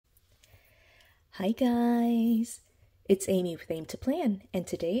Hi guys, it's Amy with Aim to Plan, and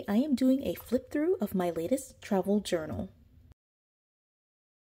today I am doing a flip through of my latest travel journal.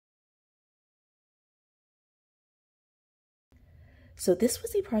 So this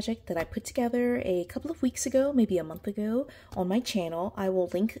was a project that I put together a couple of weeks ago, maybe a month ago, on my channel. I will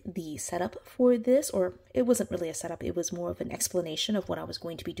link the setup for this, or it wasn't really a setup, it was more of an explanation of what I was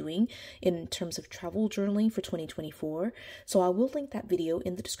going to be doing in terms of travel journaling for 2024. So I will link that video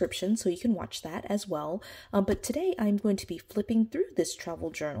in the description so you can watch that as well. But today I'm going to be flipping through this travel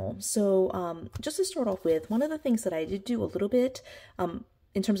journal. So just to start off with, one of the things that I did do a little bit,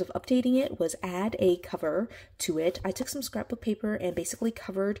 in terms of updating it, was add a cover to it. I took some scrapbook paper and basically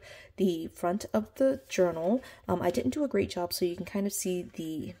covered the front of the journal. I didn't do a great job, so you can kind of see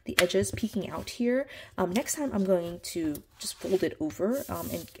the edges peeking out here. Next time I'm going to just fold it over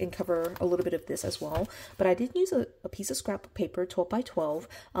and cover a little bit of this as well. But I did use a piece of scrapbook paper, 12 by 12,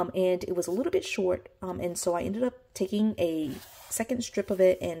 and it was a little bit short, and so I ended up taking a second strip of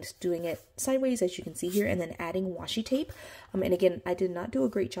it and doing it sideways, as you can see here, and then adding washi tape. And again, I did not do a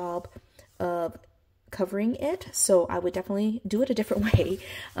great job of covering it, so I would definitely do it a different way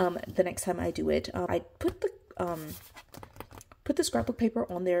the next time I do it. I put the scrapbook paper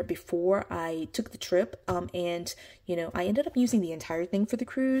on there before I took the trip, and you know, I ended up using the entire thing for the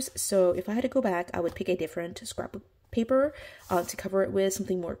cruise. So if I had to go back, I would pick a different scrapbook paper to cover it with,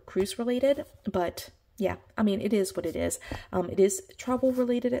 something more cruise related. But yeah, I mean, it is what it is. It is travel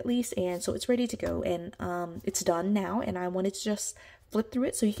related at least, and so it's ready to go, and it's done now, and I wanted to just flip through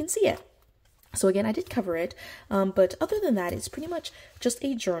it so you can see it. So again, I did cover it, but other than that, it's pretty much just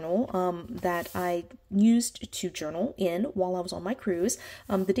a journal that I used to journal in while I was on my cruise.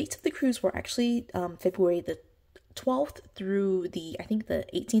 The dates of the cruise were actually February the 12th through I think the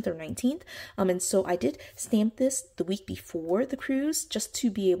 18th or 19th, and so I did stamp this the week before the cruise just to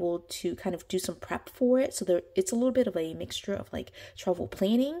be able to kind of do some prep for it. So it's a little bit of a mixture of like travel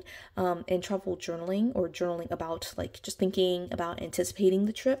planning and travel journaling, or journaling about like just thinking about anticipating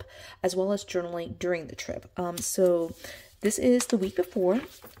the trip, as well as journaling during the trip. So this is the week before.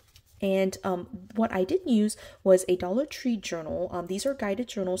 And what I did use was a Dollar Tree journal. These are guided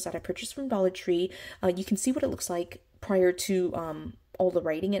journals that I purchased from Dollar Tree. You can see what it looks like prior to all the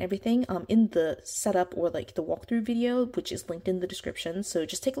writing and everything in the setup, or like the walkthrough video, which is linked in the description. So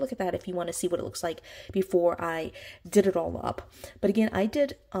just take a look at that if you want to see what it looks like before I did it all up. But again, I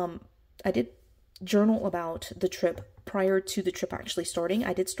did journal about the trip prior to the trip actually starting.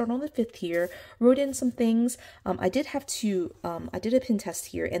 I did start on the 5th here, wrote in some things. I did a pin test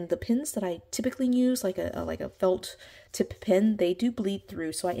here, and the pins that I typically use, like a felt tip pin, they do bleed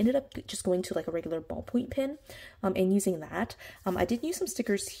through. So I ended up just going to like a regular ballpoint pen and using that. I did use some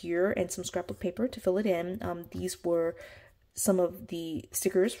stickers here and some scrapbook paper to fill it in. These were some of the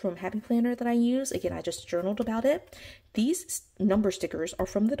stickers from Happy Planner that I use. Again, I just journaled about it. These number stickers are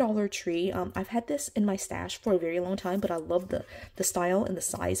from the Dollar Tree. I've had this in my stash for a very long time, but I love the style and the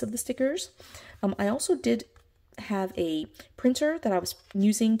size of the stickers. I also did have a printer that I was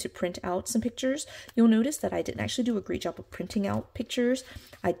using to print out some pictures. You'll notice that I didn't actually do a great job of printing out pictures.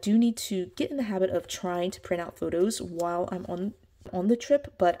 I do need to get in the habit of trying to print out photos while I'm on the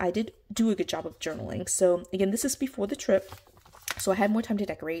trip, but I did do a good job of journaling. So again, this is before the trip, so I had more time to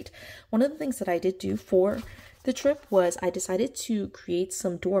decorate. One of the things that I did do for the trip was I decided to create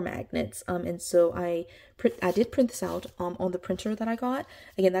some door magnets, and so I did print this out on the printer that I got.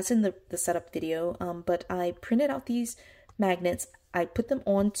 Again, that's in the setup video, but I printed out these magnets. I put them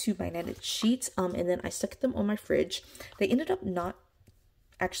onto magnetic sheets, and then I stuck them on my fridge. They ended up not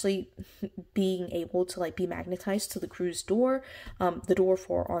actually being able to like be magnetized to the cruise door, the door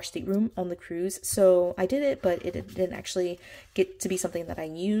for our stateroom on the cruise. So I did it, but it didn't actually get to be something that I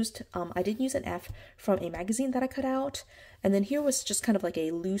used. I did use an F from a magazine that I cut out. And then here was just kind of like a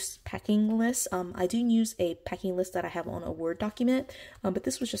loose packing list. I do use a packing list that I have on a Word document, but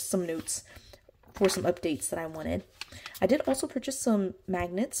this was just some notes for some updates that I wanted. I did also purchase some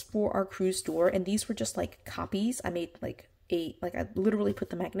magnets for our cruise door, and these were just like copies. I made like I literally put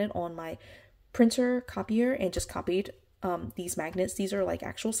the magnet on my printer copier and just copied these magnets. These are like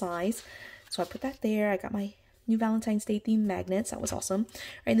actual size. So I put that there. I got my new Valentine's Day themed magnets. That was awesome.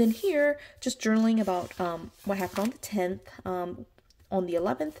 And then here, just journaling about what happened on the 10th. On the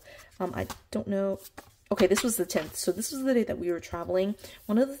 11th, I don't know. Okay, this was the 10th. So this was the day that we were traveling.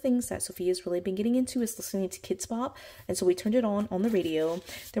 One of the things that Sophia's really been getting into is listening to Kids Bop. And so we turned it on the radio.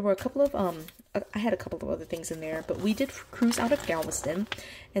 There were a couple of, I had a couple of other things in there, but we did cruise out of Galveston.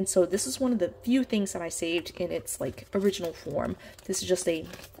 And so this is one of the few things that I saved in its like original form. This is just a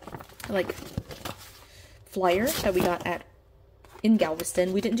like flyer that we got at in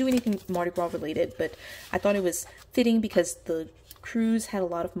Galveston. We didn't do anything Mardi Gras related, but I thought it was fitting because the cruise had a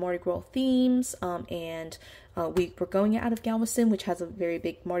lot of Mardi Gras themes, and we were going out of Galveston, which has a very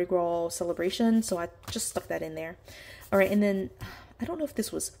big Mardi Gras celebration, so I just stuck that in there. All right, and then I don't know if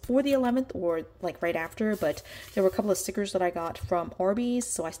this was for the 11th or like right after, but there were a couple of stickers that I got from Arby's,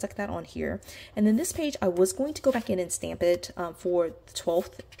 so I stuck that on here. And then this page, I was going to go back in and stamp it for the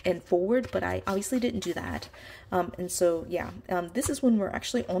 12th and forward, but I obviously didn't do that. And so, yeah, this is when we're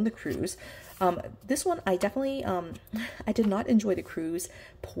actually on the cruise. This one, I definitely, I did not enjoy the cruise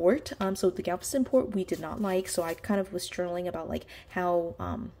port. So the Galveston port, we did not like, so I kind of was journaling about like how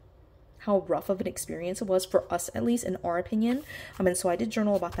rough of an experience it was for us, at least in our opinion. And so I did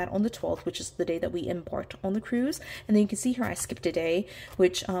journal about that on the 12th, which is the day that we embarked on the cruise. And then you can see here I skipped a day,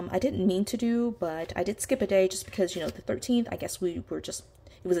 which I didn't mean to do, but I did skip a day just because, you know, the 13th, I guess we were just,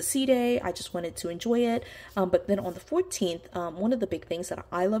 it was a sea day. I just wanted to enjoy it. But then on the 14th, one of the big things that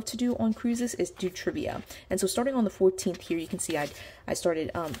I love to do on cruises is do trivia. And so starting on the 14th here, you can see I started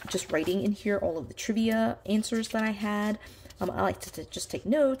just writing in here all of the trivia answers that I had. I like to just take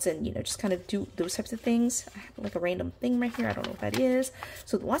notes and, you know, just kind of do those types of things. I have like a random thing right here. I don't know what that is.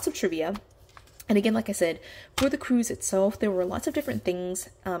 So lots of trivia. And again, like I said, for the cruise itself, there were lots of different things,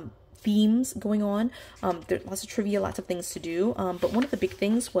 themes going on. There's lots of trivia, lots of things to do. But one of the big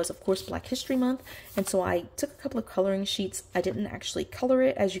things was, of course, Black History Month. And so I took a couple of coloring sheets. I didn't actually color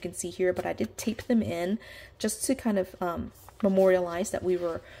it, as you can see here, but I did tape them in just to kind of memorialize that we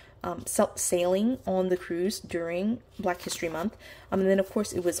were sailing on the cruise during Black History Month. And then of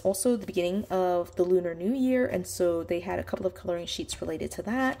course it was also the beginning of the Lunar New Year, and so they had a couple of coloring sheets related to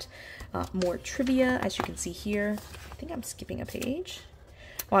that. More trivia, as you can see here. I think I'm skipping a page.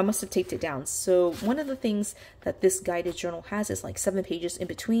 Oh, I must have taped it down. So one of the things that this guided journal has is like 7 pages in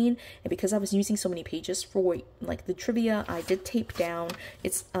between, and because I was using so many pages for like the trivia, I did tape down.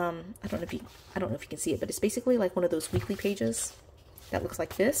 It's I don't know if you can see it, but it's basically like one of those weekly pages that looks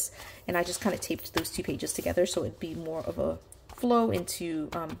like this, and I just kind of taped those 2 pages together so it'd be more of a flow into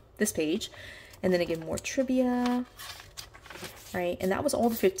this page. And then again, more trivia, right? And that was all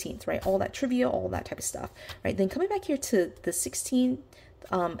the 15th, right? All that trivia, all that type of stuff, right? Then coming back here to the 16th,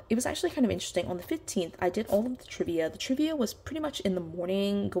 it was actually kind of interesting. On the 15th, I did all of the trivia. The trivia was pretty much in the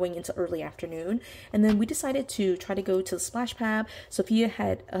morning going into early afternoon. And then we decided to try to go to the splash pad. Sophia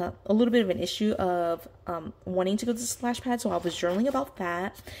had a little bit of an issue of wanting to go to the splash pad, so I was journaling about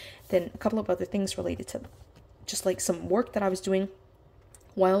that. Then a couple of other things related to just like some work that I was doing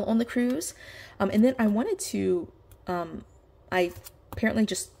while on the cruise. And then I wanted to, I apparently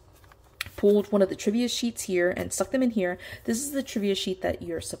just pulled one of the trivia sheets here and stuck them in here. This is the trivia sheet that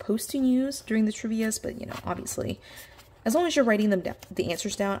you're supposed to use during the trivias, but you know, obviously, as long as you're writing them down, the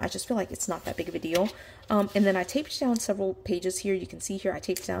answers down, I just feel like it's not that big of a deal. And then I taped down several pages here. You can see here I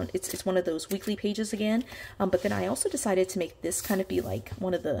taped down, it's one of those weekly pages again. But then I also decided to make this kind of be like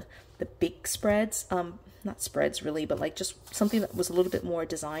one of the big spreads. Not spreads really, but like just something that was a little bit more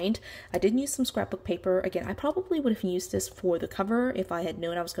designed. I did use some scrapbook paper. Again, I probably would have used this for the cover if I had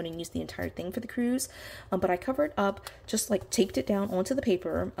known I was going to use the entire thing for the cruise. But I covered up, just like taped it down onto the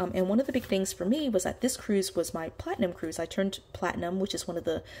paper. And one of the big things for me was that this cruise was my platinum cruise. I turned platinum, which is one of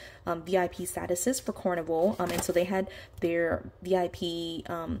the VIP statuses for Carnival. And so they had their VIP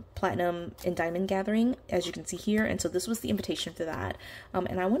platinum and diamond gathering, as you can see here. And so this was the invitation for that.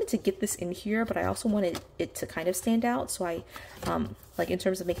 And I wanted to get this in here, but I also wanted it to kind of stand out. So I, like in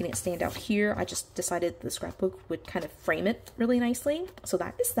terms of making it stand out here, I just decided the scrapbook would kind of frame it really nicely. So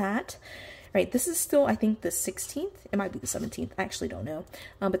that is that. Right, this is still, I think, the 16th. It might be the 17th. I actually don't know.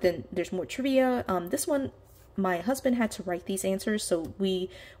 But then there's more trivia. This one, my husband had to write these answers, so we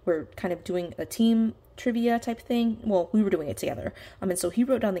were kind of doing a team trivia type thing. Well, we were doing it together. And so he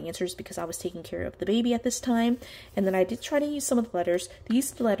wrote down the answers because I was taking care of the baby at this time. And then I did try to use some of the letters.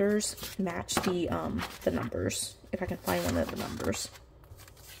 These letters match the numbers. If I can find one of the numbers.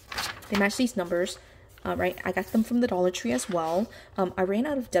 They match these numbers. Right, I got them from the Dollar Tree as well. I ran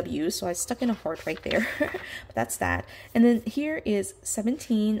out of W's, so I stuck in a heart right there. But that's that. And then here is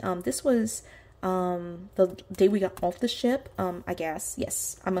 17. This was the day we got off the ship, I guess.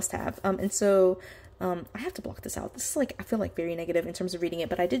 Yes, I must have. And so I have to block this out. This is like, I feel like very negative in terms of reading it,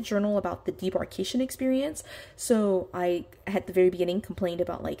 but I did journal about the debarkation experience. So I, at the very beginning, complained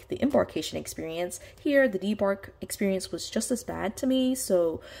about like the embarkation experience. Here, the debark experience was just as bad to me.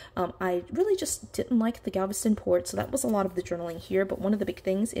 So I really just didn't like the Galveston port. So that was a lot of the journaling here. But one of the big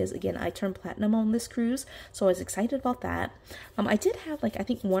things is, again, I turned platinum on this cruise. So I was excited about that. I did have like, I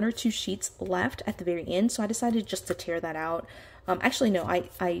think 1 or 2 sheets left at the very end. So I decided just to tear that out. Actually, no,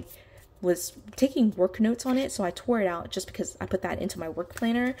 I was taking work notes on it, so I tore it out just because I put that into my work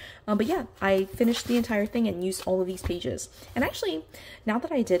planner. But yeah, I finished the entire thing and used all of these pages. And actually, now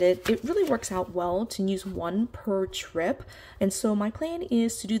that I did it, it really works out well to use one per trip. And so my plan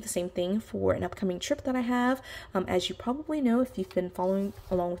is to do the same thing for an upcoming trip that I have. As you probably know, if you've been following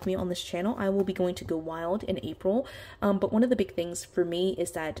along with me on this channel, I will be going to Go Wild in April. But one of the big things for me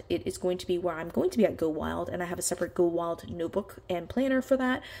is that it is going to be where I'm going to be at Go Wild, and I have a separate Go Wild notebook and planner for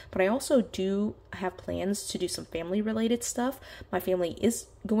that. But I also do have plans to do some family related stuff. My family is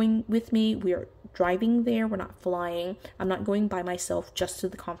going with me. We are driving there. We're not flying. I'm not going by myself just to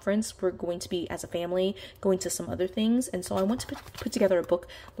the conference. We're going to be as a family going to some other things. And so I want to put together a book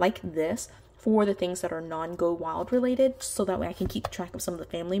like this for the things that are non-Go Wild related, so that way I can keep track of some of the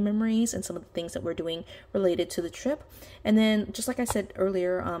family memories and some of the things that we're doing related to the trip. And then, just like I said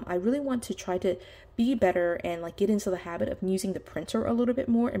earlier, I really want to try to be better and like get into the habit of using the printer a little bit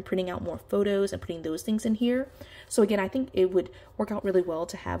more and printing out more photos and putting those things in here. So again, I think it would work out really well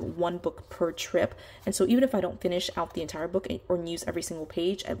to have one book per trip. And so even if I don't finish out the entire book or use every single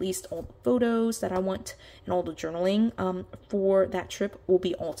page, at least all the photos that I want and all the journaling for that trip will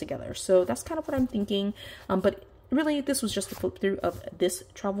be all together. So that's kind of what I'm thinking. But really, this was just a flip through of this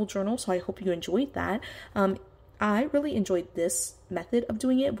travel journal, so I hope you enjoyed that. I really enjoyed this method of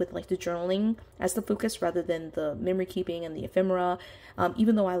doing it with like the journaling as the focus rather than the memory keeping and the ephemera.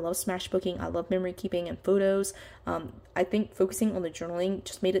 Even though I love smashbooking, I love memory keeping and photos, I think focusing on the journaling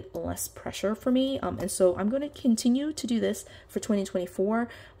just made it less pressure for me. And so I'm going to continue to do this for 2024.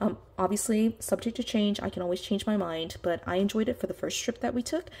 Obviously, subject to change. I can always change my mind, but I enjoyed it for the first trip that we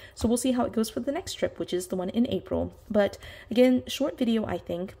took. So we'll see how it goes for the next trip, which is the one in April. But again, short video, I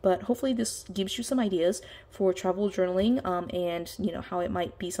think, but hopefully this gives you some ideas for travel journaling and you know how it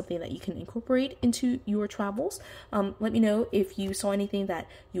might be something that you can incorporate into your travels. Let me know if you saw anything that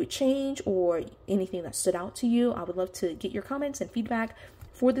you would change or anything that stood out to you. I would love to get your comments and feedback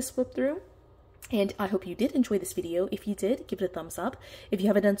for this flip through. And I hope you did enjoy this video. If you did, give it a thumbs up. If you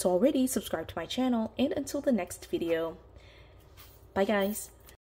haven't done so already, subscribe to my channel. And until the next video, bye guys.